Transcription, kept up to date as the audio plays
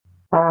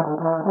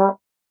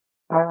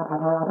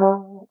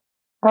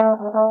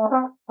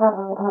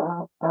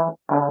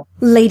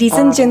Ladies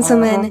and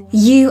gentlemen,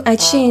 you are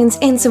tuned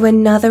into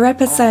another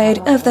episode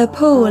of the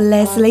Paul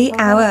Leslie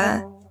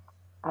Hour.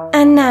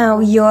 And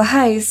now your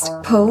host,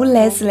 Paul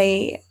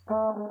Leslie.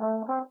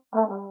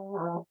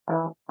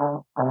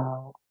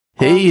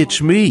 Hey,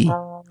 it's me.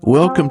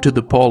 Welcome to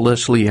the Paul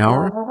Leslie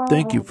Hour.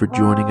 Thank you for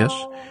joining us.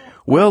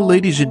 Well,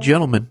 ladies and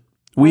gentlemen,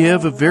 we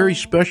have a very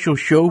special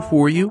show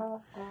for you.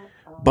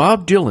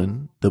 Bob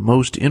Dylan, the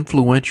most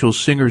influential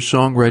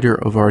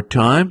singer-songwriter of our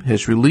time,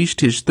 has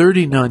released his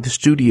 39th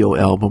studio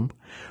album,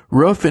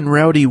 Rough and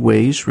Rowdy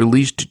Ways,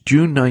 released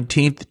June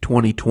 19th,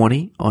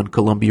 2020 on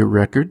Columbia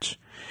Records.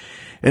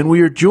 And we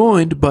are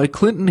joined by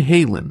Clinton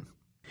Heylin.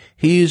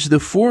 He is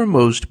the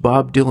foremost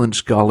Bob Dylan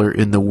scholar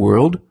in the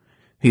world.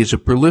 He is a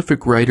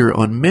prolific writer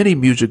on many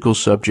musical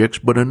subjects,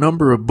 but a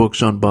number of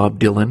books on Bob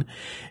Dylan,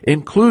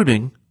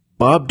 including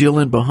Bob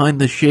Dylan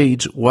Behind the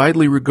Shades,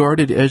 widely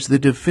regarded as the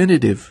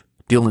definitive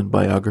Dylan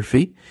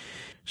biography.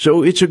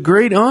 So it's a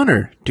great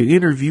honor to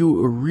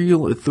interview a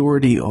real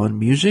authority on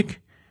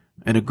music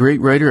and a great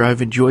writer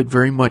I've enjoyed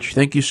very much.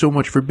 Thank you so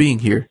much for being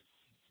here.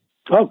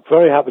 Oh,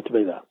 very happy to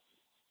be there.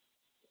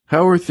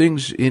 How are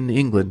things in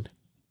England?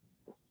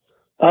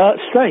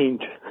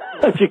 Strange,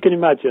 as you can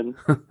imagine.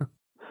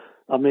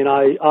 I mean,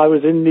 I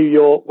was in New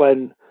York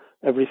when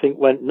everything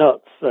went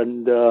nuts,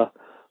 and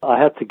I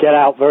had to get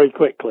out very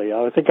quickly.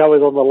 I think I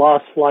was on the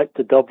last flight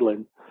to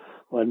Dublin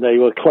when they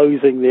were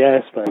closing the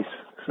airspace.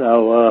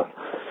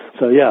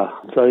 So yeah,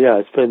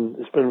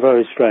 it's been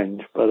very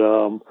strange. But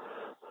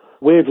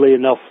weirdly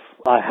enough,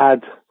 I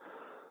had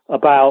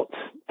about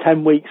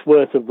 10 weeks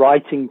worth of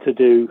writing to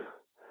do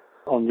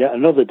on yet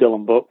another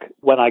Dylan book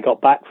when I got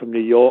back from New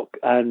York,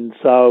 and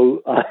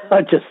so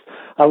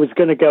I was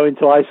going to go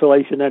into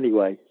isolation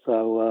anyway.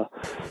 So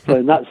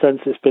in that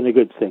sense, it's been a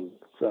good thing.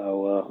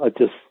 So I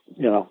just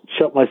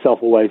shut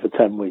myself away for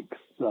 10 weeks.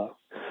 So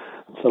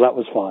that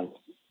was fine.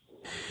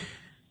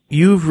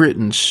 You've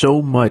written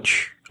so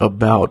much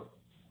about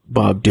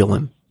Bob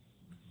Dylan.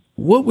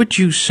 What would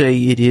you say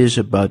it is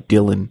about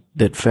Dylan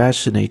that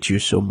fascinates you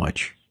so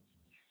much?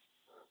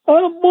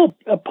 Well,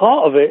 a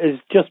part of it is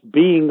just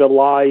being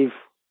alive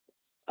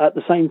at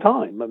the same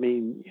time. I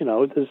mean,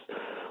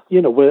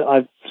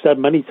 I've said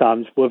many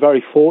times, we're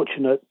very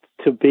fortunate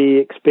to be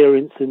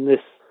experiencing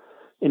this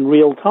in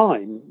real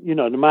time.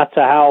 No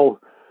matter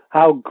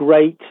how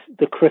great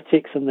the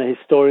critics and the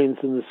historians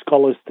and the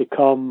scholars to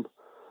come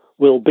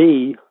will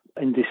be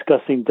in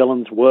discussing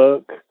Dylan's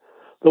work,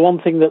 the one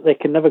thing that they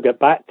can never get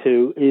back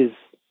to is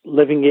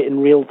living it in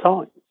real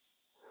time.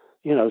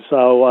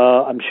 So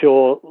I'm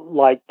sure,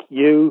 like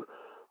you,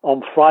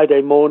 on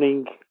Friday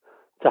morning,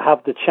 to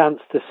have the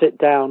chance to sit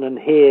down and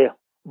hear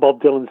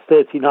Bob Dylan's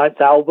 39th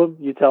album,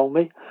 you tell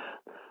me,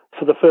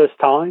 for the first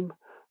time,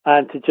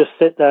 and to just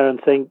sit there and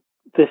think,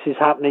 this is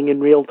happening in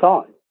real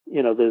time.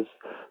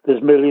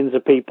 There's millions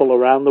of people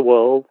around the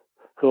world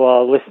who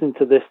are listening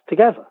to this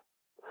together.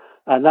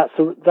 And that's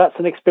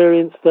an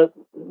experience that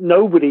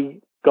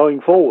nobody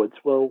going forwards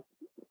will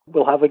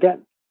have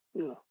again.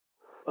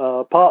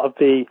 Part of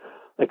the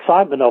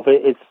excitement of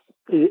it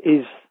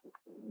is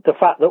the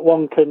fact that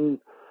one can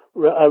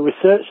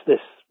research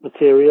this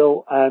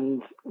material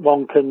and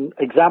one can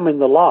examine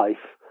the life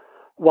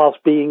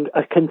whilst being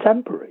a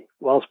contemporary,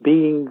 whilst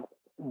being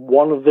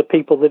one of the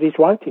people that he's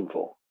writing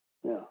for.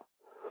 Yeah.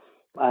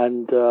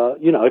 And,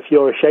 if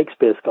you're a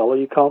Shakespeare scholar,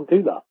 you can't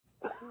do that.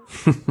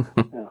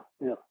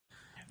 Yeah.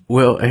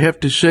 Well, I have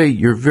to say,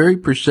 you're very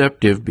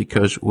perceptive,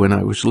 because when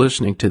I was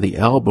listening to the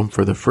album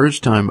for the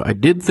first time, I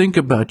did think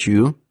about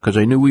you, because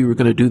I knew we were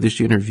going to do this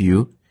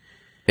interview,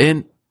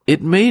 and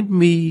it made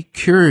me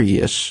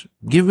curious,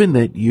 given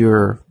that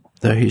you're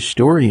the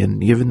historian,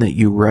 given that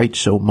you write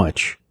so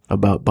much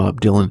about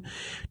Bob Dylan,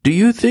 do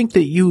you think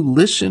that you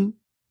listen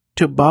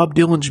to Bob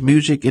Dylan's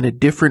music in a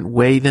different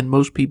way than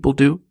most people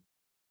do?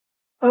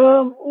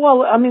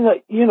 Well, I mean,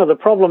 the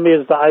problem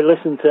is that I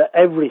listen to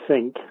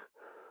everything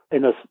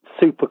in a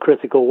super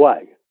critical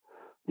way,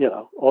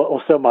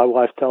 or so my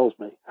wife tells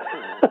me.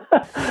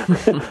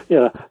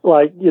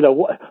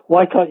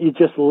 Why can't you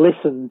just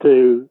listen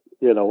to,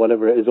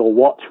 whatever it is, or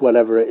watch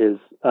whatever it is?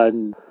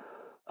 And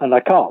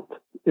I can't,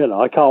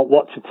 I can't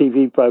watch a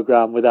TV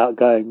program without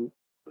going,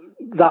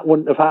 that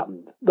wouldn't have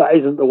happened. That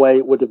isn't the way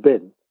it would have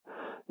been,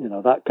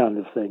 that kind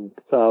of thing.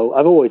 So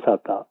I've always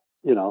had that,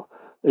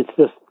 it's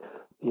just,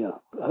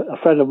 a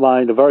friend of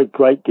mine, a very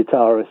great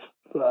guitarist,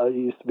 he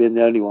used to be in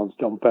the Only Ones,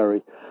 John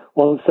Perry,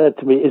 once said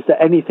to me, is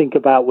there anything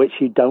about which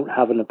you don't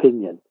have an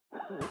opinion?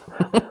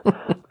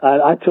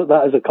 And I took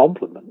that as a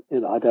compliment.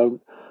 I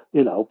don't,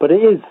 but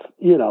it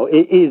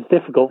is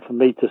difficult for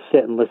me to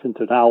sit and listen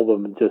to an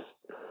album and just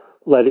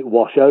let it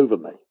wash over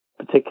me,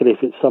 particularly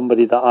if it's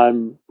somebody that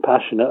I'm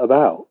passionate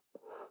about.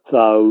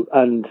 So,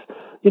 and,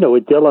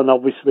 with Dylan,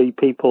 obviously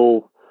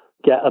people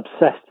get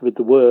obsessed with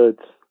the words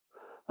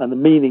and the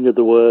meaning of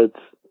the words.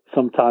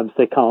 Sometimes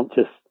they can't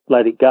just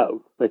let it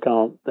go. They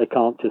can't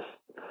just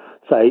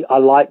say, I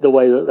like the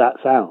way that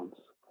sounds.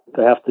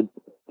 They have to,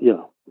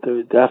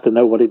 they have to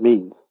know what it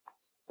means.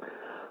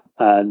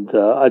 and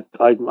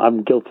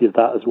I'm guilty of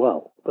that as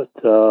well. But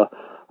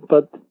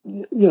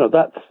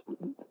that's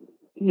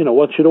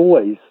one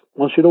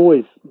should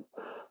always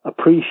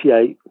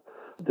appreciate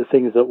the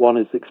things that one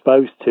is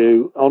exposed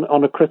to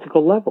on a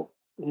critical level.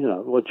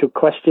 One should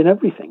question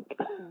everything,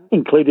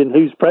 including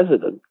who's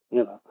president.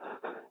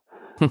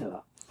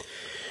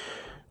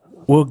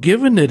 Well,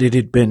 given that it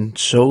had been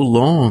so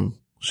long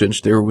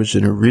since there was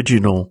an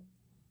original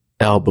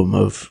album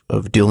of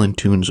Dylan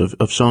tunes,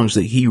 of songs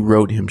that he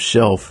wrote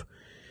himself,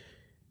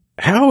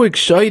 how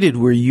excited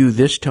were you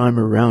this time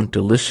around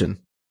to listen?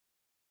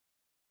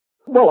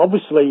 Well,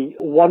 obviously,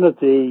 one of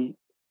the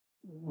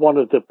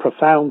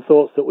profound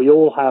thoughts that we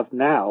all have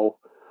now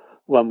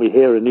when we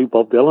hear a new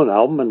Bob Dylan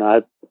album, and I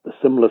had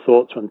similar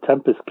thoughts when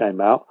Tempest came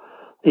out,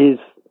 is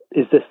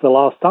this the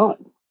last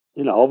time?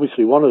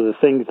 Obviously, one of the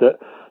things that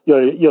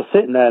you're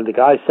sitting there and the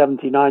guy's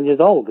 79 years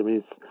old. I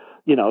mean,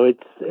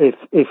 if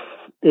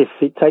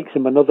it takes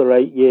him another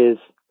 8 years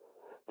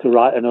to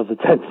write another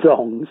 10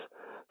 songs,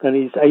 then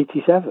he's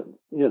 87.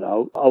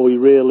 Are we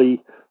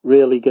really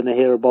going to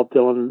hear a Bob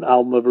Dylan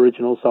album of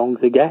original songs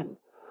again?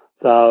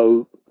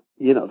 So,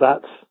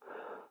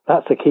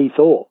 that's a key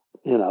thought.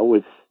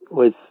 With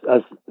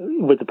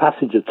the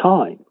passage of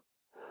time,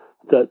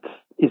 that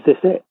is this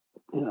it?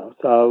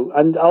 So,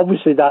 and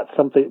obviously that's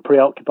something that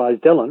preoccupies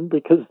Dylan,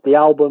 because the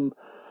album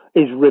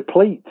is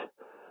replete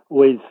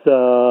with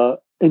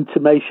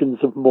intimations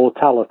of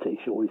mortality,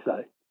 shall we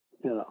say?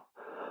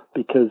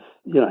 Because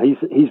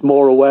he's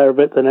more aware of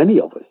it than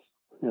any of us.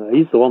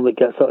 He's the one that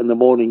gets up in the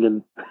morning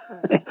and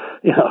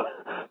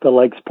the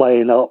legs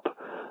playing up,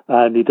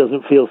 and he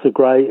doesn't feel so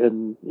great,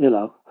 and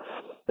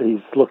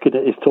he's looking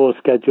at his tour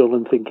schedule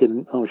and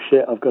thinking, "Oh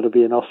shit, I've got to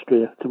be in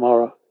Austria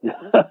tomorrow."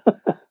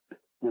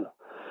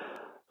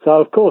 So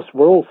of course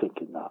we're all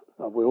thinking that.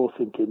 We're all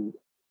thinking,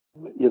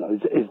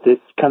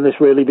 can this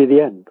really be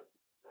the end?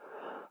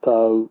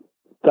 So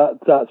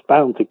that's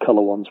bound to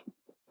colour one's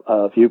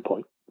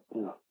viewpoint.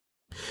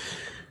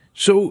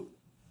 So,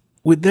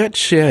 with that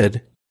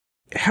said,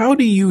 how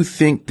do you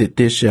think that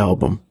this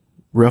album,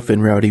 Rough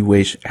and Rowdy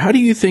Ways, how do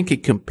you think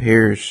it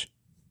compares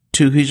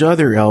to his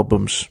other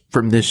albums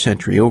from this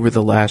century over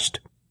the last,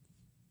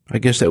 I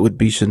guess that would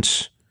be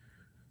since,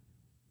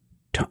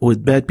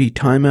 would that be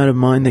Time Out of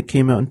Mind that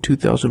came out in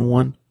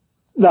 2001?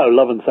 No,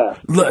 Love and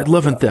Theft.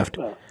 Love and Theft.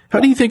 How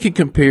do you think it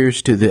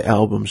compares to the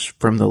albums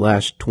from the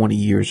last 20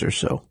 years or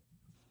so?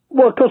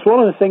 Well, of course,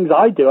 one of the things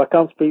I do, I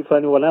can't speak for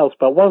anyone else,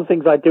 but one of the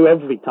things I do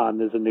every time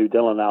there's a new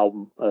Dylan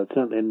album,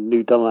 certainly a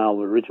new Dylan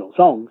album of original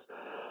songs,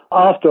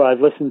 after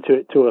I've listened to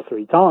it 2 or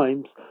 3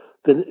 times,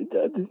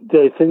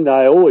 the thing that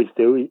I always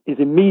do is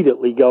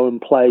immediately go and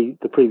play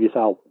the previous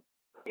album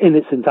in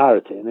its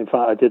entirety. And in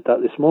fact, I did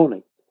that this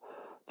morning.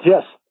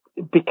 Just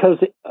because,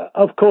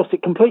 of course,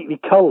 it completely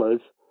colours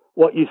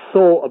what you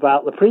thought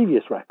about the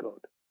previous record.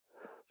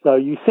 So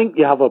you think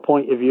you have a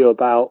point of view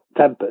about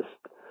Tempest,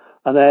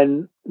 and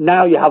then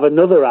now you have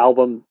another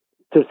album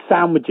to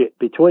sandwich it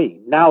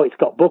between. Now it's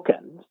got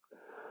bookends.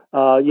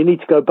 You need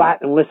to go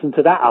back and listen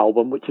to that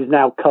album, which is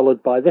now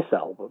coloured by this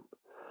album.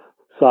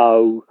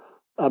 So,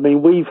 I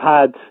mean, we've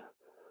had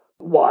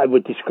what I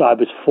would describe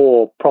as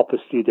 4 proper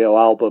studio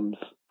albums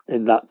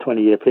in that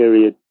 20-year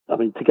period. I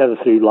mean, Together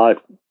Through Life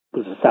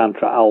was a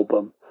soundtrack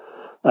album.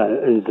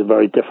 It's a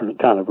very different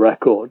kind of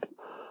record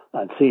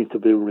and seems to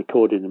be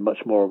recorded in much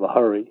more of a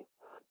hurry.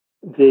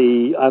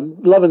 The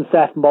Love and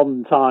Theft,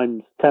 Modern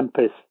Times,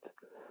 Tempest,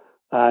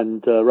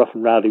 and Rough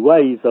and Rowdy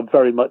Ways are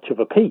very much of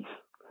a piece.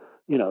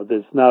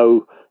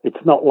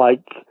 It's not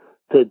like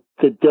the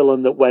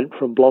Dylan that went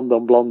from Blonde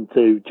on Blonde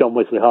to John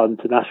Wesley Harding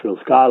to Nashville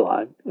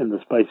Skyline in the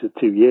space of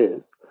 2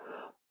 years.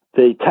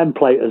 The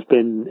template has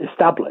been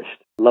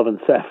established. Love and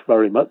Theft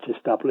very much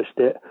established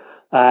it,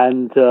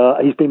 and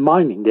he's been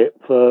mining it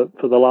for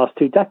the last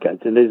 2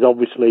 decades, and is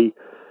obviously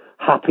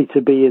happy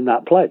to be in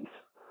that place.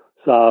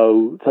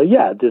 So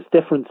yeah, there's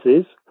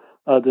differences.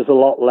 There's a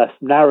lot less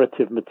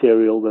narrative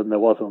material than there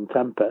was on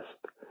Tempest.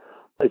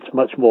 It's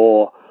much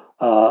more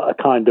a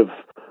kind of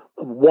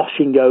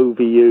washing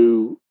over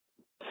you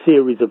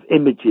series of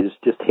images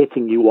just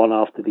hitting you one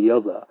after the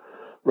other,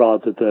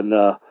 rather than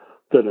a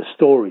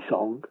story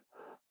song.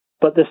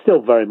 But they're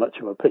still very much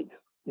of a piece.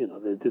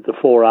 The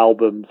 4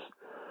 albums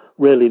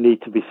really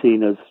need to be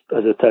seen as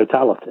a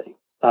totality.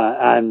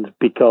 And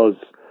because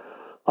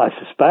I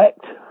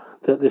suspect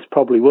that this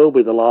probably will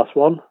be the last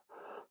one,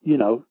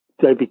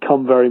 they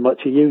become very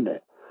much a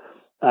unit.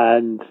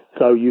 And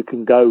so you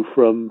can go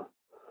from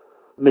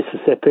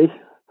Mississippi,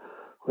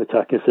 which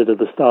I consider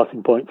the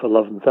starting point for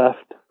Love and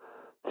Theft,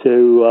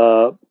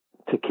 to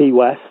Key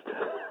West,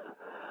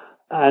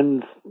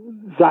 and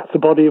that's a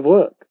body of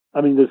work.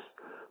 I mean,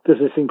 there's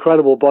this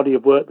incredible body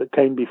of work that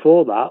came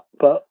before that,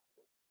 but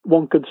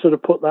one could sort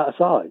of put that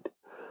aside.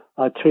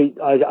 I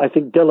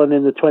think Dylan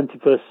in the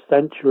 21st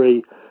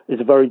century is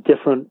a very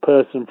different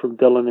person from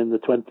Dylan in the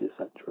 20th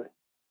century.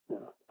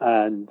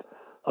 And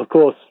of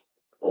course,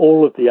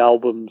 all of the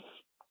albums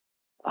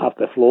have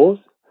their flaws,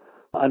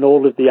 and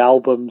all of the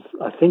albums,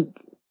 I think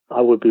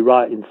I would be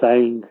right in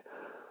saying,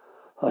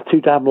 are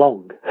too damn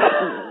long.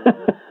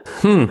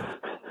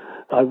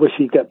 I wish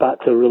he'd get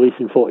back to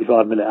releasing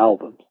 45-minute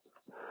albums.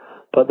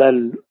 But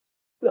then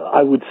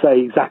I would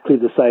say exactly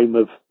the same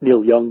of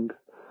Neil Young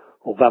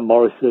or Van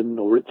Morrison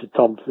or Richard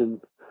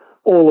Thompson,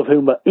 all of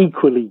whom are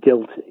equally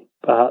guilty,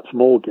 perhaps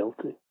more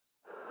guilty.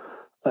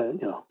 I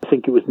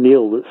think it was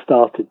Neil that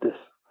started this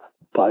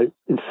by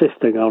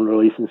insisting on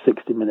releasing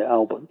 60-minute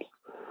albums.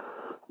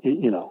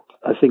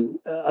 I think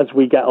as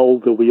we get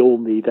older, we all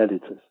need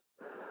editors.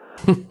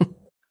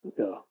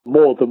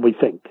 More than we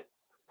think,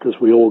 because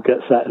we all get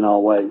set in our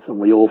ways and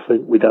we all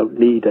think we don't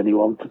need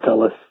anyone to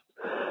tell us,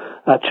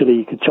 actually,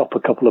 you could chop a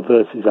couple of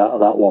verses out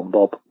of that one,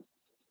 Bob.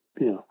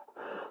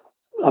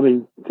 I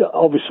mean,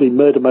 obviously,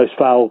 Murder Most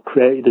Foul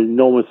created an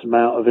enormous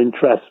amount of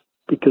interest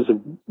because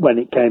of when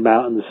it came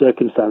out and the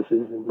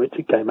circumstances in which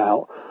it came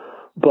out,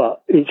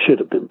 but it should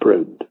have been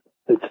pruned.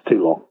 It's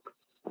too long.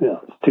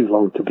 It's too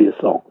long to be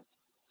a song,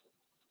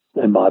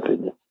 in my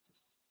opinion.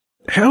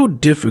 How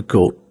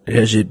difficult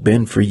has it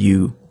been for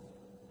you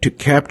to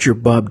capture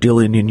Bob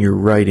Dylan in your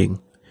writing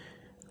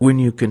when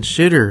you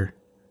consider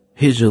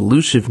his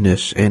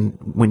elusiveness and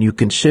when you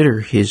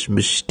consider his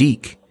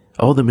mystique,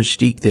 all the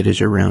mystique that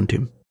is around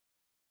him?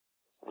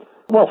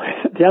 Well,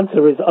 the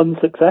answer is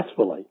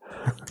unsuccessfully.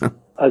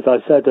 As I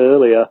said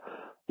earlier,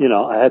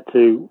 I had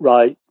to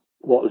write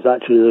what was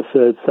actually the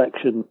third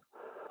section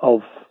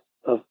of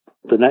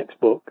the next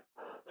book.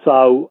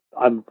 So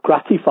I'm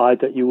gratified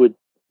that you would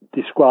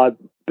describe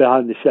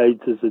Behind the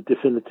Shades as a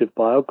definitive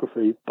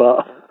biography,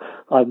 but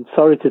I'm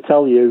sorry to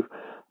tell you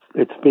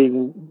it's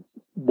being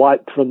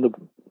wiped from the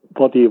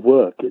body of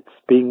work. It's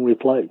being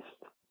replaced.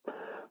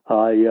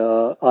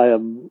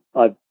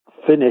 I've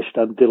finished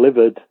and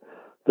delivered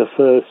the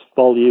first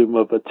volume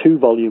of a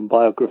 2-volume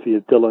biography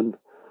of Dylan,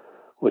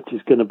 which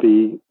is going to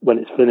be, when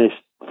it's finished,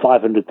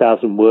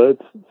 500,000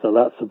 words. So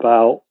that's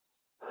about,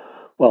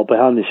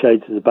 Behind the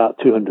Shades is about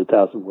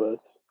 200,000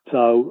 words.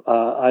 So,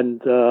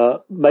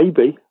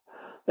 maybe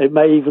it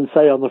may even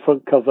say on the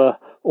front cover,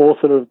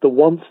 author of the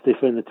once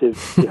definitive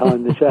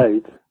Behind the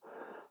Shades,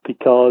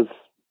 because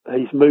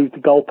he's moved the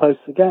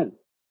goalposts again.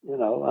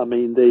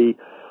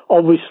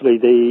 Obviously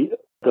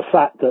the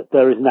fact that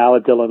there is now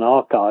a Dylan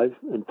archive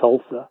in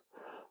Tulsa,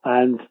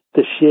 and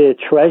the sheer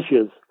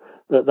treasures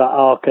that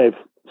archive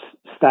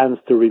stands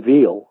to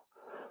reveal.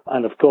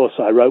 And of course,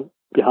 I wrote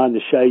Behind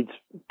the Shades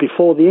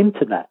before the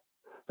internet.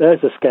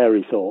 There's a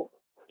scary thought.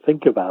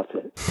 Think about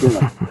it.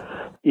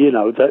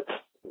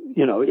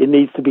 It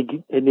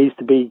needs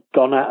to be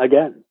gone at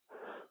again.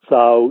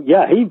 So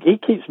yeah, he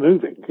keeps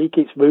moving. He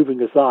keeps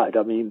moving aside.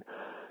 I mean,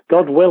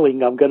 God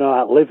willing, I'm going to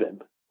outlive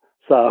him.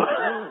 So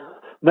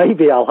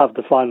maybe I'll have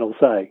the final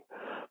say,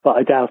 but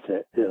I doubt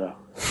it.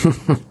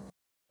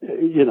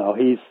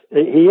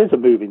 He is a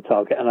moving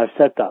target, and I've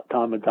said that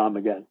time and time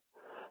again.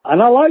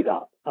 And I like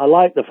that. I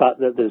like the fact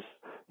that there's,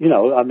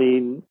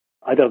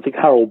 I don't think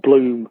Harold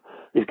Bloom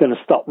is going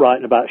to stop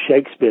writing about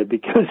Shakespeare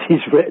because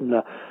he's written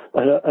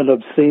an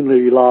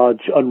obscenely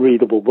large,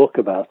 unreadable book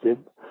about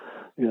him.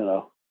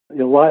 He'll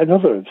write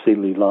another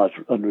obscenely large,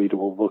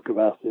 unreadable book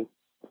about him.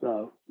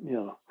 So,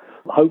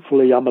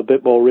 hopefully I'm a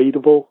bit more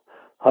readable.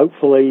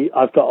 Hopefully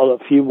I've got a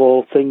few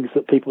more things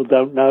that people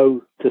don't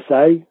know to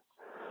say.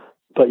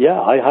 But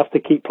yeah, I have to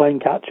keep playing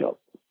catch up,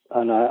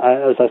 and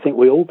as I think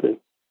we all do.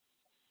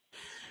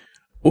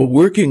 Well,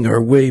 working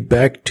our way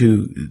back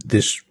to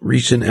this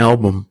recent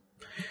album,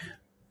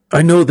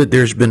 I know that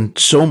there's been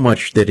so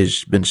much that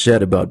has been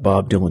said about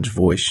Bob Dylan's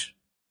voice.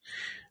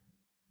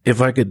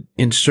 If I could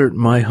insert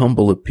my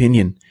humble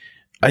opinion,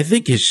 I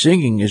think his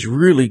singing is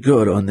really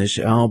good on this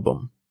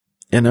album,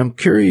 and I'm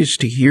curious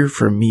to hear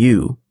from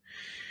you.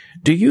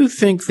 Do you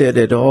think that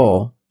at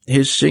all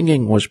his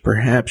singing was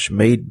perhaps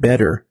made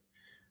better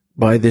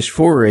by this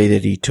foray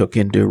that he took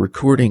into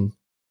recording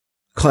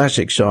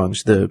classic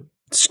songs, the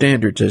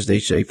standards, as they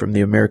say, from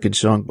the American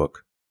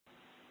Songbook?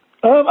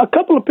 A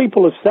couple of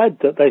people have said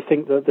that they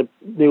think that the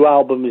new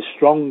album is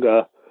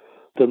stronger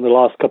than the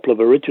last couple of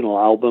original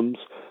albums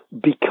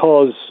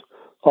because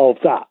of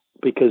that,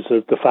 because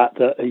of the fact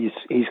that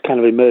he's kind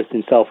of immersed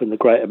himself in the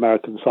Great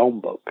American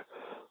Songbook.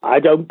 I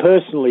don't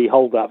personally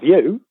hold that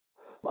view.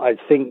 I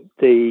think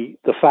the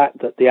fact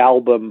that the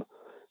album,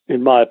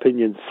 in my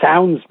opinion,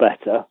 sounds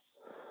better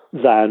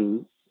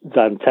than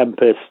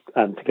Tempest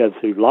and Together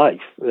Through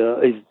Life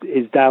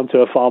is down to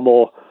a far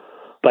more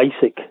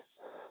basic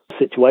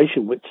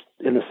situation, which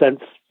in a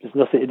sense has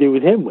nothing to do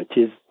with him, which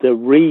is the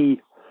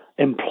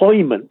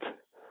re-employment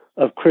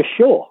of Chris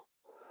Shaw,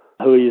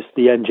 who is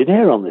the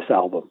engineer on this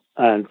album.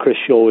 And Chris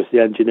Shaw was the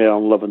engineer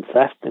on Love and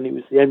Theft, and he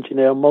was the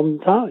engineer on Modern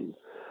Times.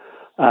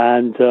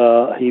 And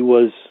he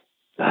was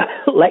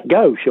let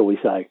go, shall we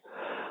say,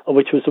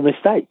 which was a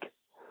mistake.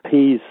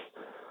 He's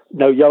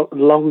no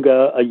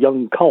longer a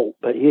young colt,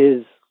 but he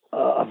is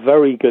a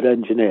very good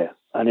engineer,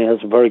 and he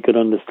has a very good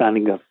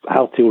understanding of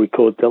how to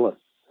record Dylan.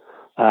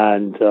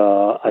 And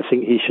I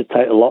think he should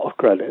take a lot of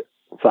credit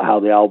for how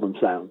the album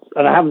sounds.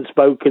 And I haven't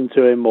spoken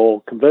to him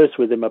or conversed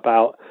with him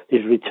about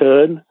his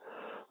return.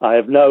 I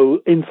have no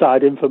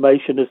inside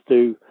information as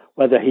to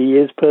whether he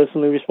is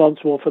personally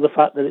responsible for the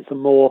fact that it's a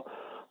more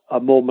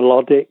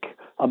melodic,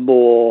 a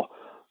more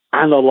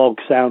analog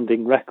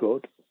sounding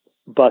record.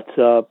 But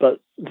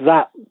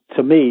that,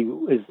 to me,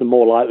 is the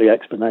more likely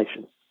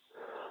explanation.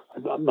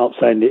 I'm not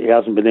saying that he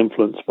hasn't been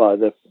influenced by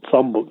the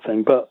songbook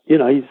thing, but, you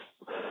know,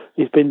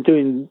 he's been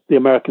doing the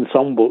American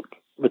songbook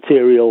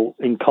material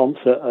in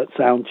concert at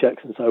sound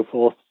checks and so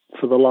forth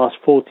for the last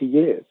 40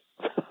 years.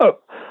 So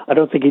I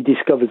don't think he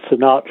discovered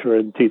Sinatra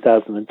in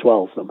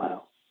 2012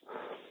 somehow.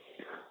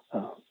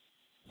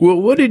 Well,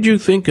 what did you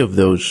think of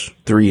those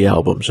 3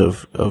 albums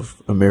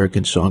of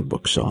American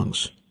songbook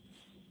songs?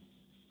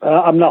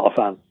 I'm not a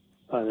fan.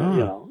 You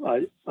know,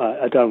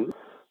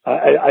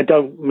 I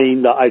don't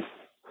mean that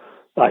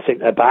I think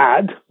they're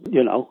bad.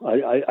 You know,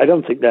 I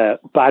don't think they're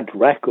bad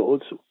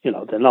records. You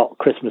know, they're not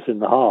Christmas in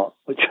the Heart,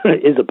 which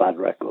is a bad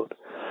record.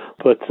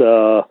 But,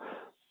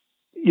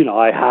 you know,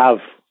 I have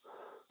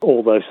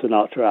all those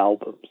Sinatra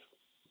albums.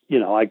 You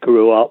know, I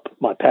grew up,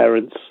 my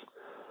parents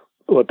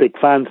were big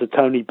fans of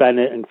Tony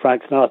Bennett and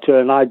Frank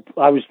Sinatra, and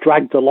I was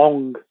dragged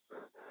along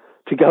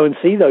to go and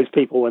see those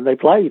people when they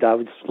played. I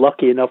was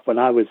lucky enough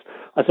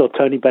I saw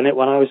Tony Bennett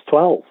when I was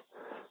 12.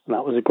 And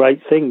that was a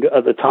great thing.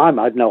 At the time,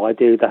 I had no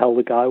idea who the hell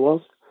the guy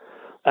was.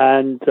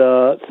 And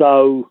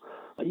so,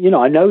 you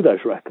know, I know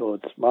those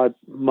records. My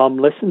mum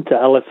listened to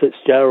Ella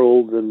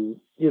Fitzgerald and,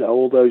 you know,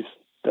 all those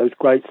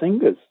great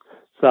singers.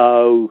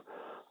 So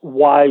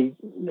why,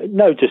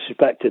 no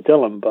disrespect to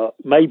Dylan, but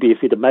maybe if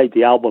he'd have made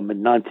the album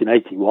in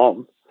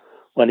 1981,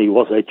 when he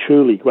was a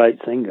truly great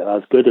singer,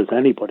 as good as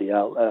anybody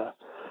out there,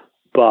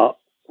 but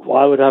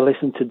why would I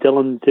listen to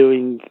Dylan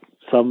doing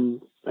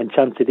some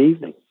Enchanted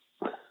Evening?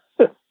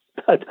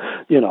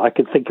 You know, I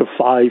could think of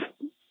 5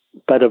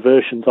 better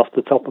versions off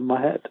the top of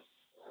my head.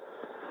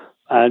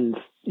 And,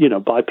 you know,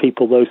 by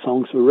people those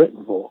songs were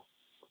written for.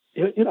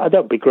 You know, I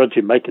don't begrudge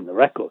him making the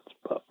records,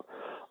 but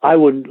I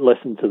wouldn't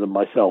listen to them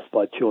myself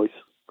by choice.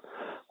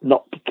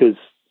 Not because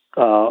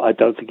I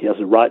don't think he has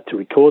a right to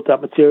record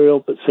that material,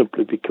 but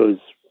simply because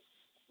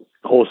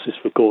horses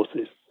for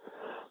courses.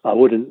 I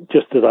wouldn't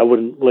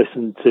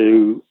listen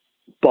to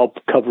Bob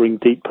covering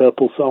Deep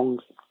Purple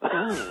songs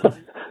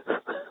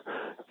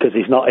because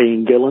he's not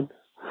Ian Gillan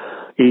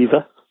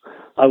either.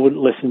 I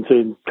wouldn't listen to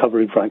him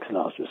covering Frank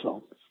Sinatra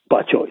songs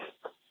by choice.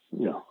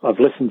 You know, I've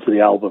listened to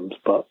the albums,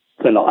 but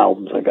they're not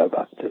albums I go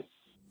back to.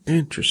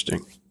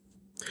 Interesting.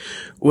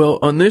 Well,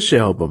 on this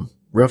album,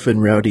 Rough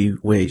and Rowdy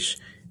Ways,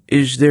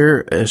 is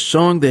there a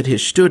song that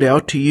has stood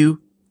out to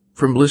you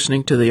from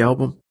listening to the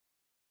album?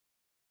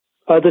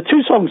 The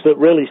 2 songs that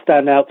really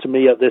stand out to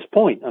me at this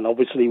point, and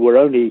obviously we're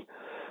only,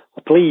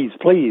 please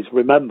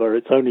remember,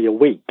 it's only a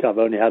week. I've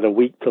only had a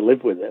week to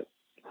live with it.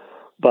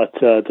 But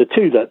the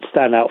 2 that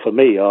stand out for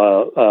me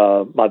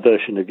are my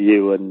version of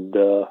You and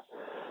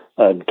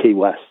Key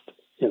West.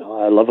 You know,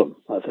 I love them.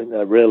 I think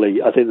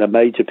they're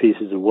major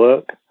pieces of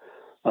work.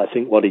 I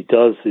think what he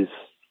does is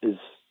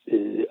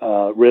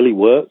really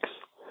works.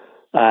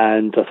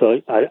 And I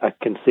thought I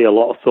can see a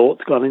lot of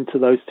thoughts gone into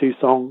those 2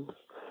 songs,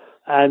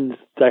 and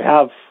they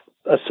have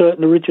a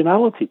certain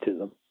originality to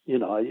them. You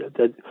know,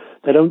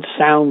 they don't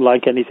sound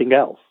like anything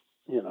else.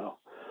 You know,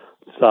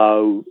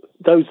 so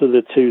those are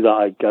the 2 that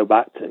I go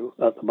back to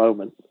at the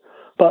moment.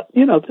 But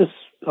you know,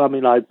 I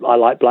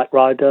like Black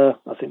Rider.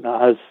 I think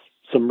that has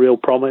some real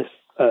promise.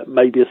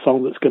 Maybe a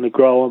song that's going to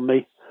grow on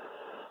me.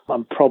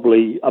 I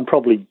probably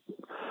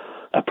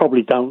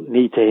don't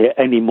need to hear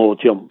any more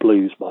Jump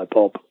Blues by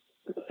Bob,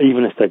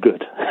 even if they're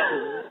good.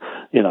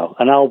 You know,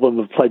 an album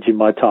of Pledging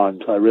My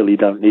Times I really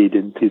don't need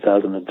in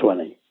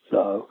 2020.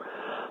 So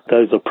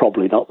those are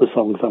probably not the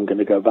songs I'm going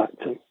to go back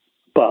to.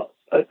 But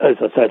as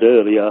I said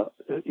earlier,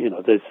 you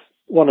know, there's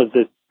one of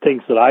the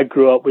things that I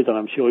grew up with, and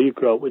I'm sure you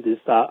grew up with, is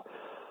that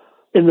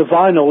in the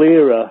vinyl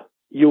era,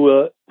 you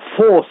were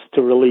forced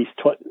to release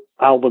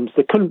albums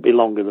that couldn't be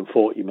longer than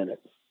 40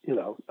 minutes, you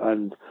know,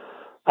 and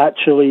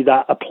actually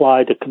that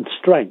applied a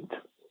constraint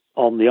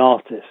on the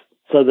artist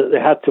so that they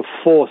had to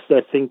force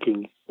their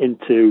thinking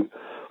into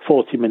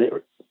 40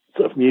 minutes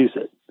of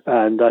music.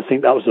 And I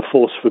think that was a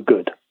force for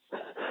good.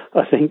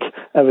 I think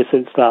ever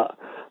since that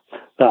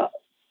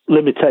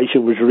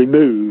limitation was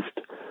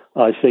removed,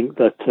 I think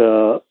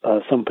that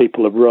some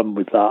people have run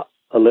with that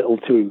a little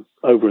too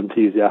over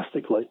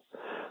enthusiastically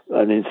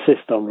and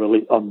insist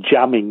on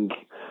jamming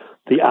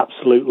the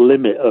absolute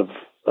limit of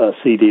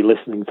CD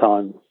listening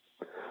time.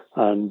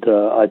 And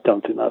I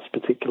don't think that's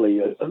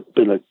particularly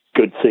been a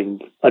good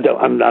thing.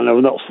 I'm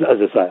not, as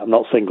I say, I'm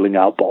not singling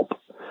out Bob.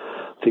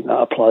 I think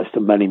that applies to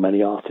many,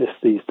 many artists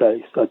these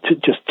days.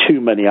 Just too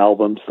many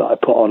albums that I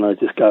put on, I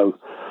just go,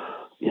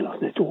 you know,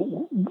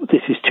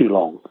 this is too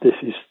long. This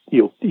is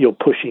you're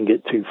pushing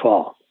it too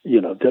far.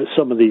 You know,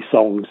 some of these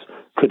songs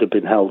could have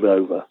been held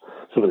over.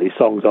 Some of these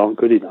songs aren't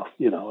good enough.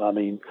 You know, I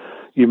mean,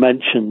 you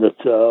mentioned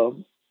that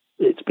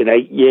it's been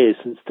 8 years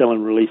since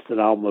Dylan released an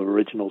album of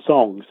original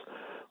songs.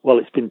 Well,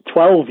 it's been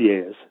 12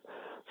 years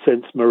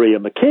since Maria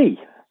McKee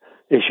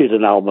issued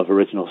an album of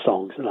original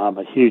songs, and I'm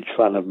a huge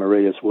fan of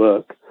Maria's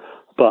work.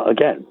 But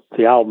again,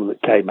 the album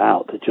that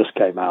just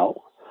came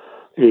out,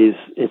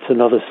 it's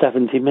another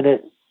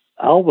 70-minute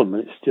album.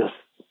 It's just,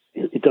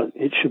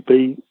 it should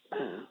be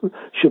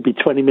should be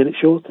 20 minutes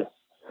shorter.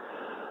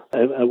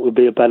 It would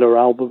be a better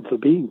album for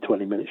being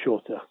 20 minutes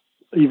shorter,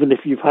 even if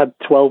you've had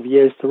 12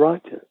 years to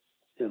write it,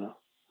 you know.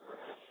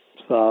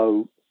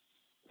 So,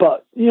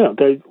 but, you know,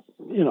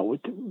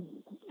 in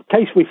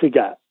case we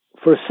forget,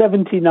 for a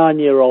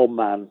 79-year-old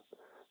man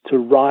to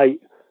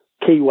write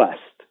Key West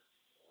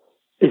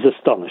is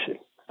astonishing,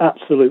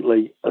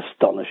 absolutely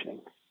astonishing.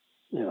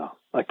 You know,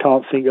 I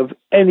can't think of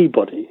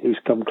anybody who's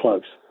come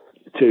close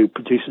to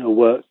producing a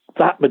work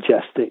that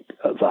majestic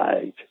at that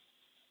age.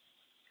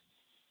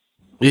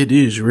 It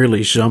is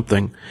really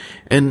something.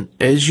 And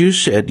as you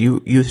said,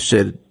 you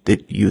said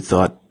that you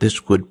thought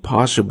this would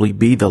possibly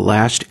be the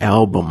last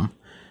album,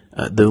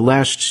 the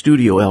last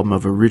studio album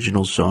of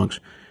original songs.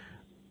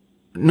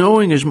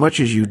 Knowing as much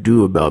as you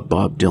do about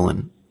Bob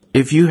Dylan,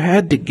 if you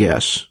had to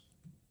guess,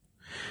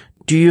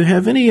 do you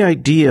have any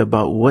idea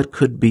about what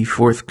could be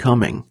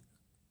forthcoming?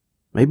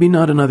 Maybe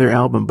not another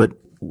album, but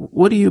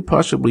what do you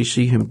possibly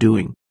see him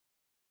doing?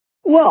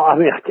 Well, I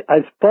mean,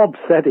 as Bob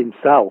said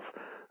himself,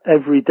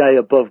 every day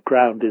above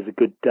ground is a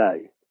good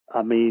day.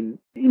 I mean,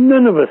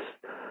 none of us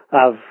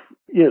have,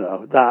 you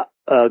know, that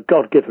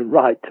God-given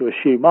right to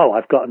assume, oh,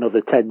 I've got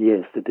another 10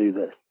 years to do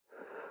this.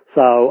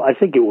 So I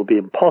think it would be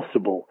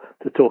impossible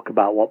to talk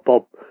about what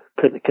Bob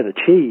can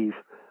achieve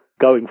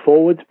going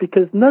forwards,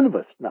 because none of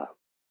us know.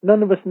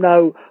 None of us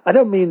know. I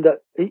don't mean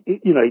that,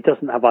 you know, he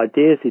doesn't have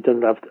ideas, he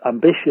doesn't have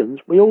ambitions.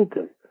 We all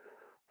do.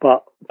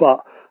 But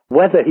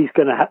whether he's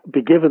going to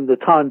be given the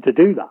time to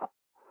do that,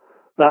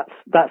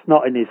 that's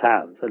not in his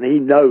hands. And he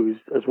knows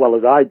as well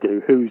as I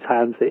do whose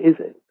hands it is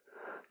in.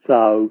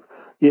 So,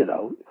 you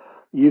know,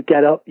 you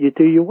get up, you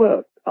do your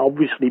work.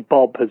 Obviously,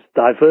 Bob has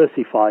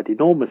diversified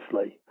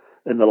enormously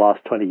in the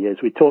last 20 years.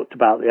 We talked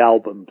about the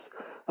albums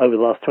over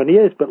the last 20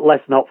 years, but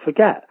let's not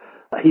forget,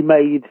 he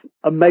made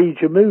a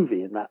major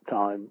movie in that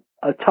time,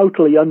 a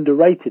totally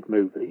underrated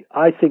movie.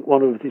 I think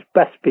one of his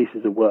best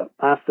pieces of work,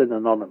 Master and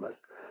Anonymous.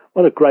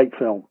 What a great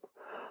film.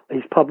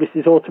 He's published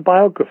his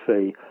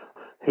autobiography.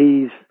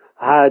 He's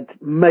had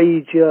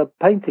major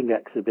painting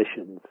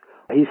exhibitions.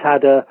 He's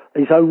had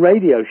his own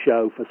radio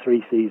show for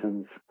 3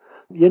 seasons.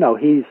 You know,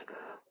 he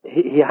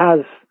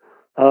has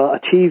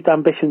achieved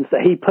ambitions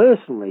that he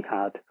personally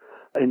had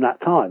in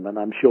that time, and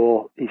I'm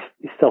sure he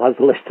still has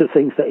a list of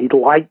things that he'd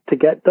like to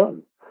get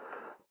done.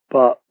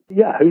 But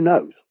yeah, who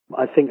knows?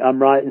 I think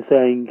I'm right in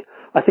saying,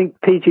 I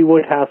think P.G.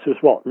 Wodehouse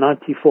was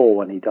 94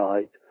 when he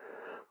died.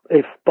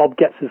 If Bob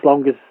gets as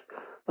long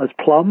as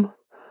Plum,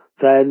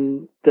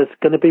 then there's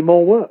going to be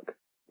more work.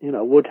 You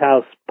know,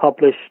 Wodehouse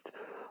published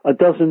a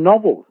dozen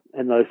novels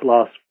in those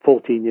last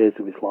 14 years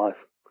of his life.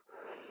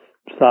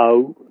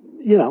 So,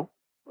 you know,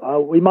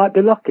 we might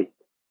be lucky,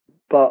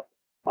 but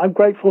I'm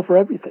grateful for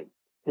everything.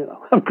 You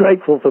know, I'm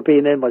grateful for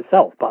being in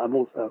myself, but I'm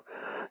also,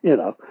 you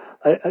know,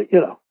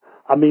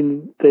 I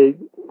mean,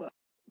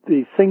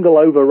 the single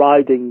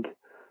overriding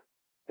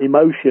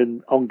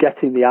emotion on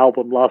getting the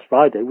album last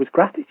Friday was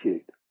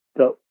gratitude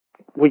that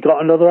we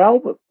got another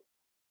album.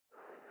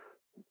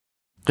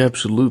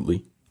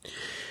 Absolutely.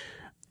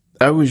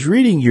 I was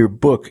reading your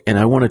book, and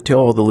I want to tell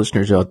all the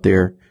listeners out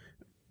there,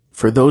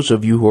 for those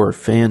of you who are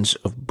fans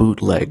of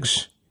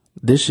bootlegs,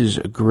 this is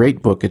a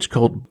great book. It's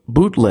called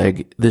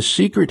Bootleg, The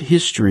Secret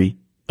History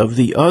of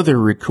the Other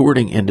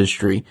Recording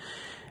Industry,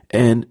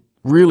 and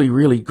really,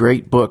 really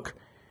great book.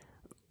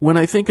 When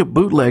I think of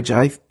bootlegs,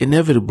 I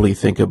inevitably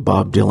think of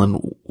Bob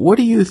Dylan. What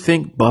do you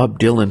think Bob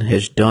Dylan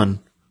has done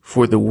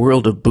for the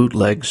world of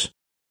bootlegs?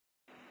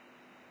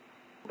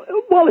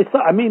 Well,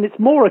 it's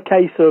more a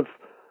case of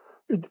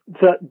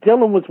that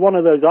Dylan was one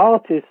of those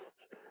artists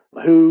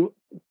who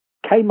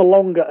came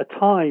along at a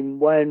time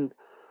when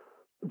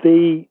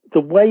the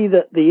way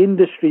that the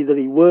industry that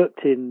he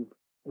worked in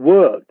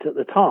worked at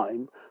the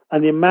time,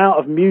 and the amount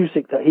of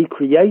music that he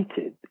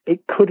created,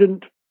 it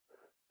couldn't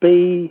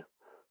be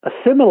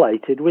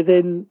assimilated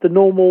within the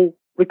normal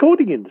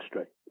recording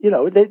industry. You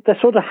know, there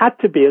sort of had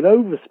to be an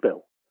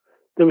overspill.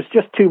 There was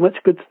just too much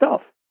good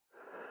stuff.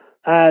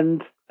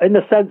 And in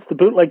a sense, the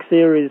bootleg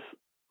series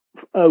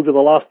over the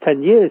last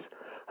 10 years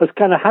has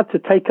kind of had to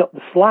take up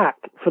the slack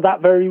for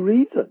that very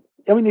reason.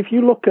 I mean, if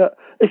you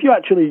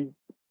actually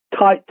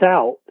typed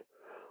out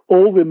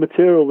all the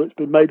material that's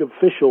been made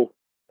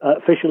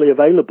officially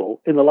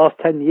available in the last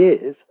 10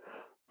 years,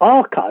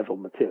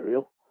 archival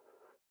material,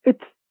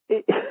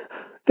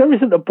 there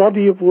isn't a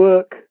body of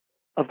work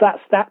of that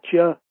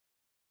stature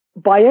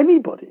by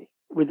anybody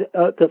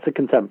that's a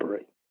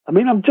contemporary. I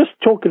mean, I'm just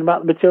talking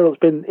about the material that's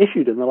been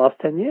issued in the last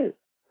 10 years.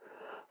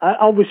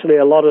 Obviously,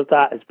 a lot of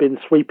that has been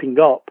sweeping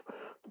up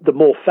the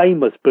more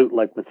famous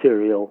bootleg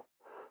material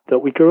that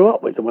we grew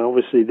up with. I mean,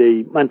 obviously,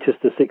 the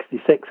Manchester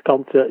 66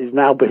 concert has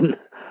now been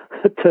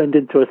turned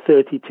into a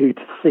 32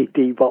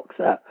 CD box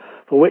set,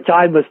 for which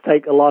I must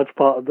take a large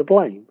part of the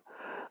blame.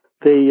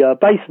 The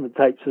basement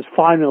tapes has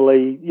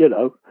finally, you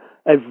know,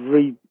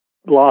 every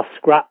last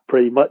scrap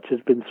pretty much has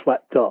been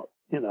swept up,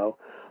 you know.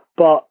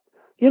 But,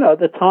 you know, at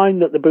the time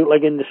that the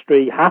bootleg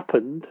industry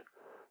happened,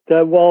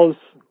 there was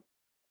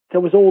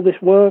all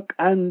this work,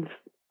 and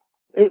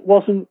it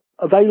wasn't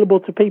available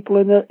to people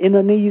in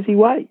an easy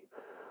way.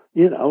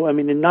 You know, I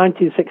mean, in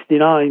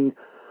 1969,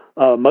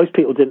 most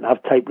people didn't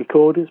have tape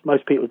recorders.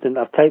 Most people didn't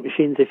have tape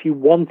machines. If you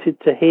wanted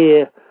to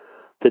hear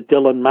the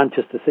Dylan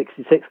Manchester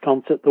 66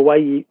 concert, the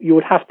way you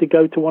would have to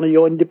go to one of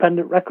your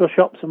independent record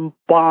shops and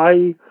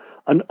buy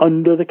an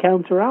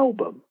under-the-counter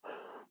album.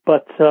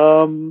 But,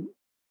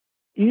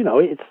 you know,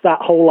 it's that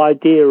whole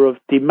idea of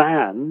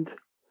demand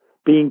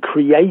being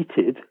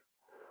created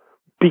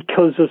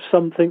because of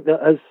something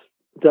that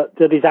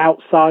is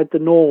outside the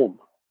norm.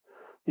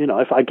 You know,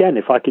 if I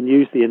can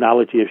use the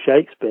analogy of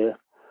Shakespeare,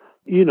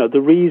 you know,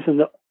 the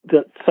reason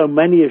that so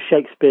many of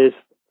Shakespeare's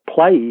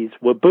plays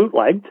were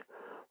bootlegged,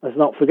 let's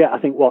not forget, I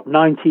think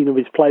 19 of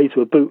his plays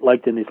were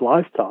bootlegged in his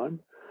lifetime,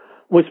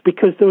 was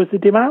because there was a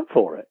demand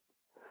for it.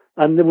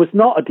 And there was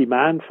not a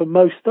demand for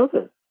most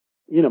others.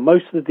 You know,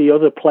 most of the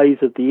other plays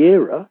of the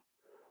era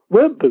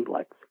weren't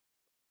bootlegged.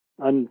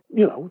 And,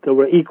 you know, there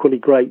were equally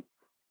great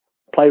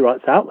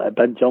playwrights out there,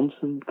 Ben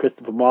Jonson,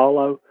 Christopher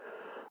Marlowe.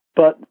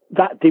 But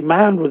that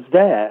demand was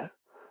there,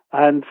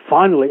 and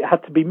finally it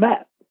had to be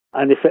met.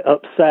 And if it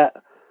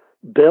upset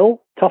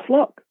Bill, tough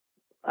luck.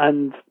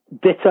 And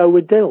ditto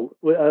with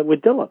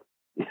Dylan.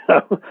 You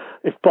know,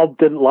 if Bob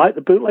didn't like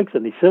the bootlegs,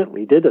 and he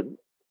certainly didn't,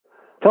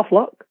 tough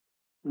luck.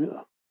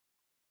 You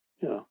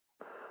know,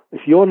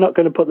 if you're not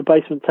going to put the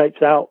basement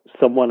tapes out,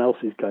 someone else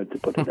is going to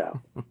put it out.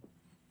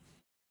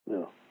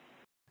 Yeah.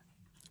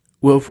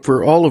 Well,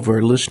 for all of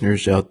our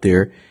listeners out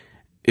there,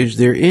 is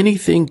there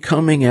anything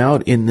coming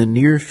out in the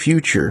near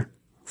future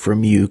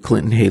from you,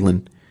 Clinton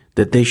Heylin,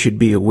 that they should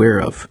be aware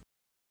of?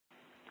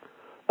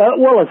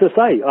 Well, as I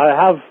say, I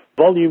have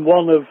volume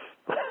 1 of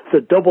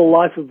The Double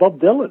Life of Bob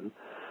Dylan,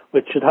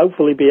 which should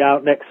hopefully be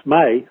out next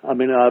May. I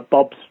mean,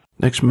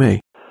 Next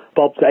May.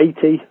 Bob's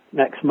 80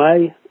 next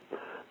May.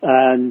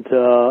 And,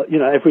 you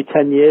know, every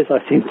 10 years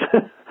I seem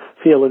to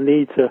feel a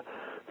need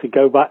to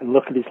go back and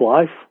look at his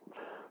life.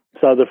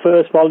 So the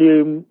first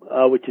volume,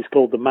 which is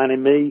called The Man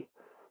in Me,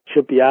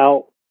 should be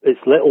out. It's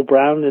Little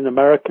Brown in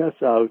America,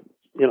 so,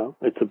 you know,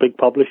 it's a big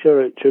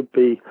publisher. It should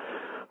be,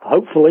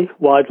 hopefully,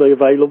 widely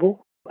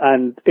available.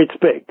 And it's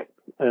big.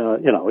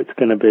 You know, it's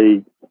going to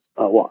be,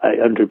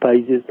 800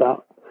 pages,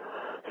 that.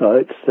 So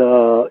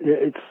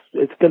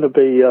it's going to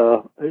be,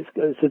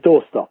 it's a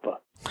doorstopper.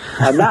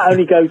 And that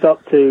only goes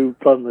up to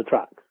Blood on the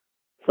Tracks.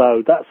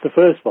 So that's the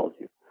first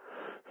volume.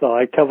 So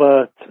I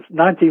cover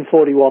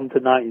 1941 to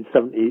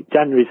 1970,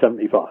 January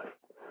 75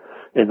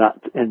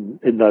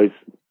 in those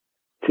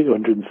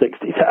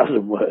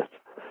 260,000 words.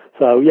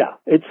 So yeah,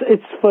 it's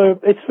for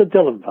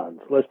Dylan fans.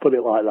 Let's put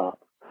it like that.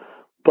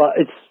 But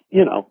it's,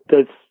 you know,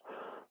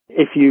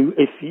 if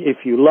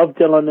you love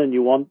Dylan and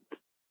you want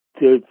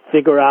to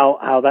figure out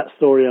how that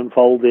story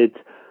unfolded,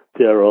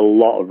 there are a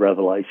lot of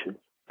revelations,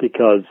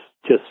 because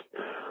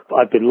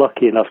I've been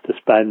lucky enough to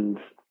spend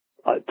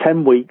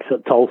 10 weeks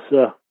at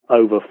Tulsa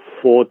over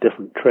 4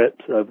 different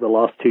trips over the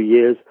last 2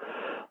 years.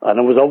 And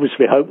I was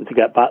obviously hoping to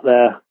get back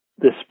there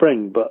this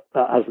spring, but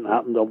that hasn't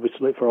happened,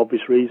 obviously, for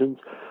obvious reasons.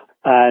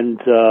 And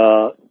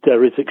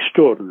there is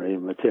extraordinary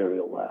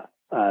material there.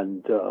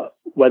 And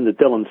when the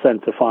Dylan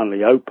Center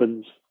finally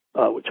opens,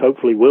 which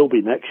hopefully will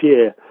be next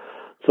year,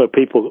 so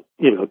people,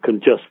 you know, can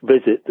just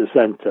visit the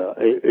center,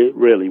 it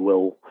really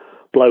will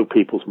blow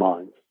people's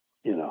minds.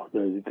 You know,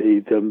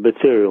 the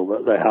material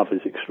that they have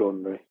is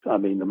extraordinary. I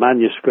mean, the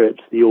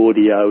manuscripts, the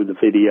audio, the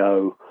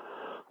video,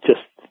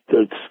 just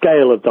the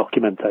scale of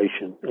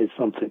documentation is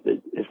something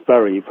that is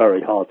very,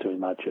 very hard to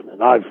imagine.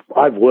 And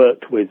I've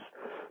worked with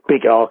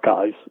big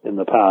archives in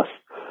the past,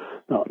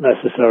 not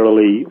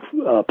necessarily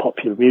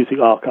popular music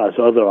archives,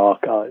 other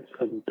archives,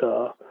 and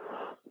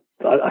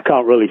I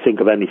can't really think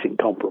of anything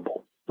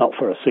comparable, not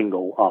for a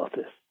single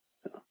artist.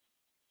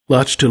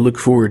 Lots to look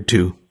forward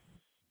to.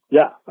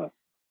 Yeah.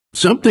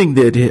 Something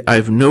that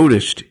I've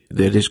noticed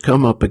that has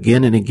come up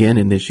again and again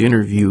in this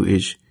interview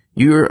is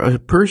you're a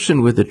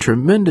person with a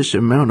tremendous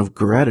amount of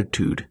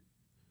gratitude.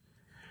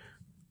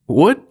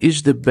 What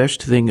is the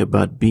best thing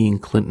about being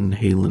Clinton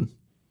Heylin?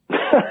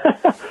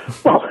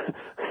 Well,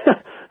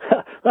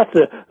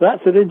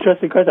 that's an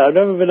interesting question. I've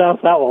never been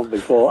asked that one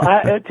before.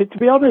 To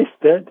be honest,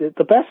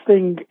 the best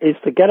thing is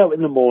to get up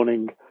in the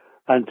morning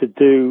and to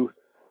do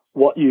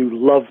what you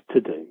love to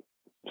do.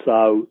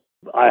 So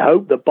I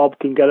hope that Bob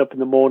can get up in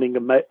the morning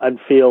and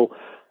feel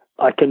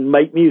I can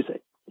make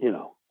music. You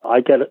know,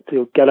 I get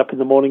up in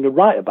the morning and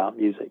write about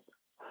music.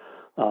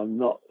 I'm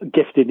not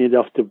gifted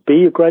enough to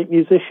be a great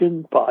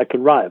musician, but I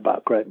can write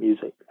about great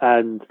music.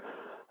 And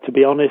to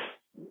be honest,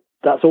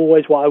 that's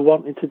always what I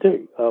wanted to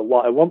do.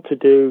 What I want to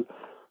do,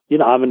 you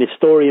know, I'm an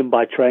historian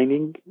by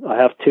training. I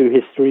have 2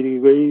 history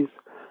degrees,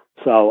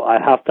 so I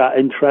have that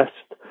interest.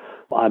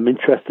 I'm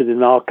interested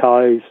in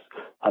archives.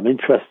 I'm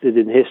interested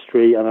in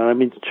history, and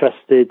I'm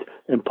interested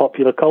in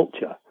popular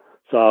culture.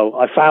 So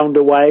I found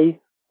a way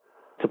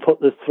to put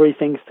the 3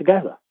 things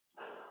together.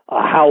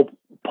 How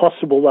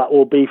possible that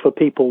will be for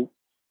people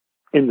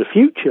in the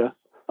future,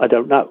 I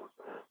don't know.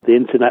 The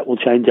internet will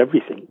change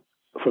everything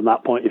from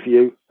that point of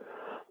view.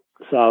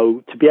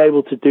 So to be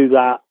able to do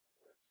that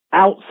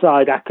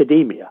outside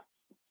academia,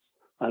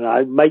 and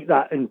I make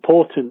that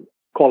important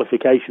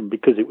qualification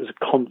because it was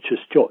a conscious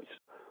choice.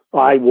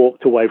 I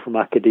walked away from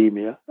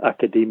academia.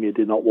 Academia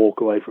did not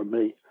walk away from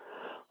me.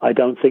 I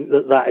don't think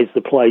that is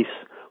the place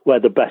where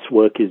the best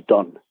work is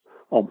done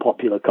on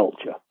popular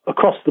culture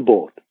across the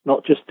board,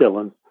 not just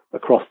Dylan,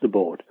 across the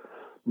board.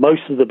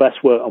 Most of the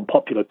best work on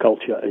popular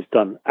culture is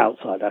done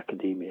outside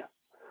academia.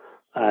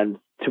 And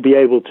to be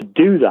able to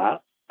do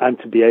that and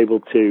to be able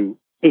to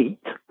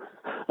eat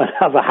and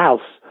have a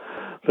house,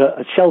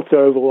 a shelter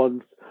over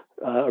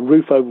a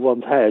roof over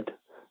one's head,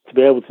 to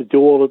be able to do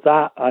all of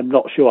that, I'm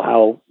not sure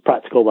how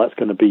practical that's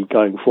going to be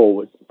going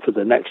forward for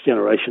the next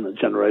generation and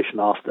generation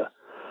after.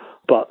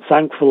 But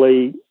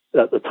thankfully,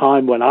 at the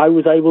time when I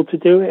was able to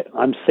do it,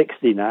 I'm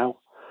 60 now.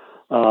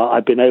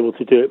 I've been able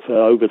to do it for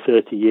over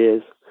 30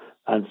 years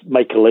and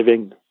make a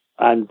living,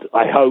 and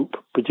I hope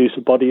produce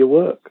a body of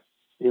work,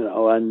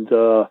 and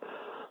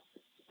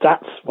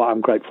that's what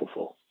I'm grateful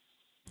for.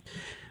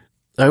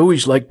 I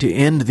always like to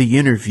end the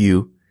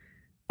interview.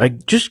 I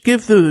just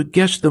give the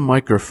guest the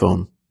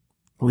microphone.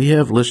 We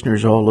have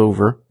listeners all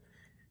over.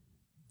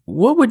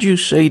 What would you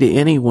say to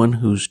anyone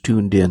who's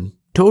tuned in?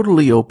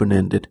 Totally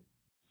open-ended.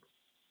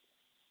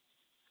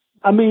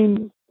 I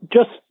mean,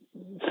 just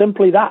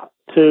simply that,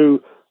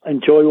 to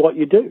enjoy what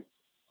you do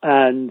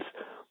and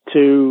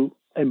to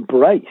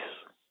embrace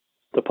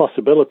the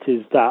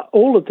possibilities that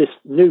all of this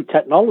new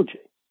technology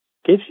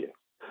gives you,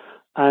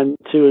 and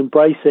to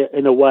embrace it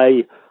in a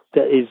way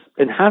that is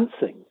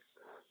enhancing,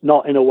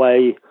 not in a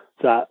way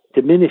that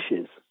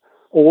diminishes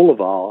all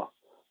of our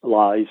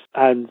lives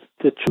and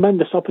the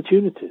tremendous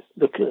opportunities.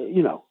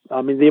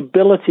 The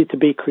ability to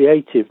be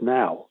creative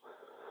now,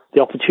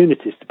 the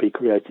opportunities to be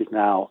creative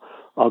now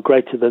are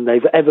greater than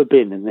they've ever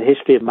been in the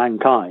history of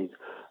mankind.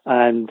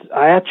 And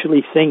I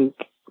actually think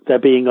they're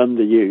being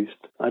underused.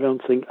 I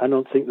don't think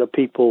that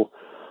people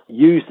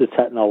use the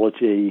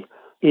technology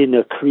in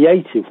a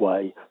creative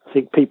way. I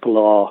think people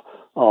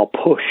are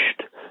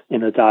pushed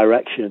in a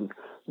direction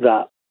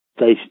that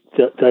they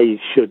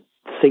should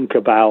think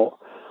about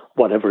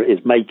whatever it is,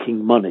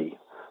 making money,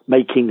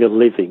 making a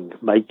living,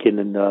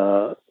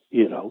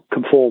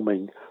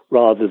 conforming,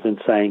 rather than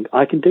saying,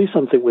 I can do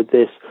something with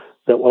this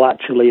that will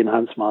actually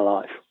enhance my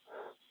life,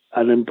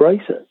 and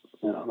embrace it.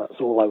 That's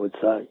all I would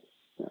say.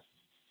 Yeah.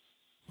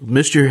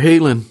 Mr.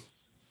 Heylin,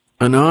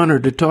 an honor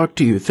to talk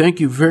to you.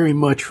 Thank you very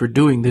much for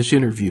doing this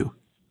interview.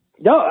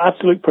 No,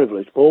 absolute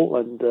privilege, Paul,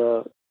 and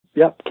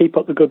keep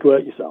up the good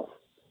work yourself.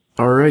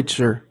 All right,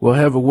 sir. Well,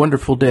 have a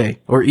wonderful day,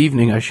 or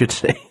evening, I should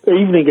say.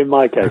 Evening in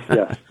my case,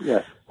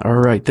 yes. All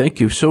right. Thank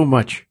you so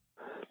much.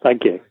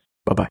 Thank you.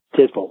 Bye-bye.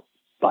 Cheers, Paul.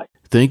 Bye.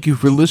 Thank you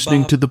for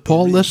listening to the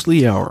Paul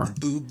Leslie Hour.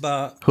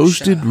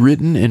 Hosted,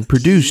 written, and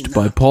produced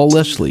by Paul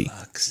Leslie.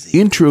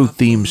 Intro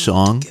theme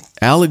song,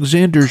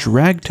 Alexander's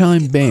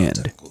Ragtime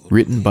Band,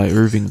 written by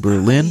Irving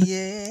Berlin,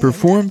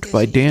 performed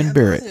by Dan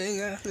Barrett.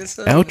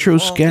 Outro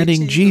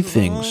scatting G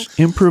Things,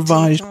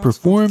 improvised,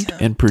 performed,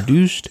 and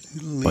produced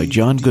by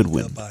John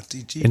Goodwin.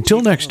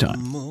 Until next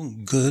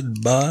time.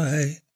 Goodbye.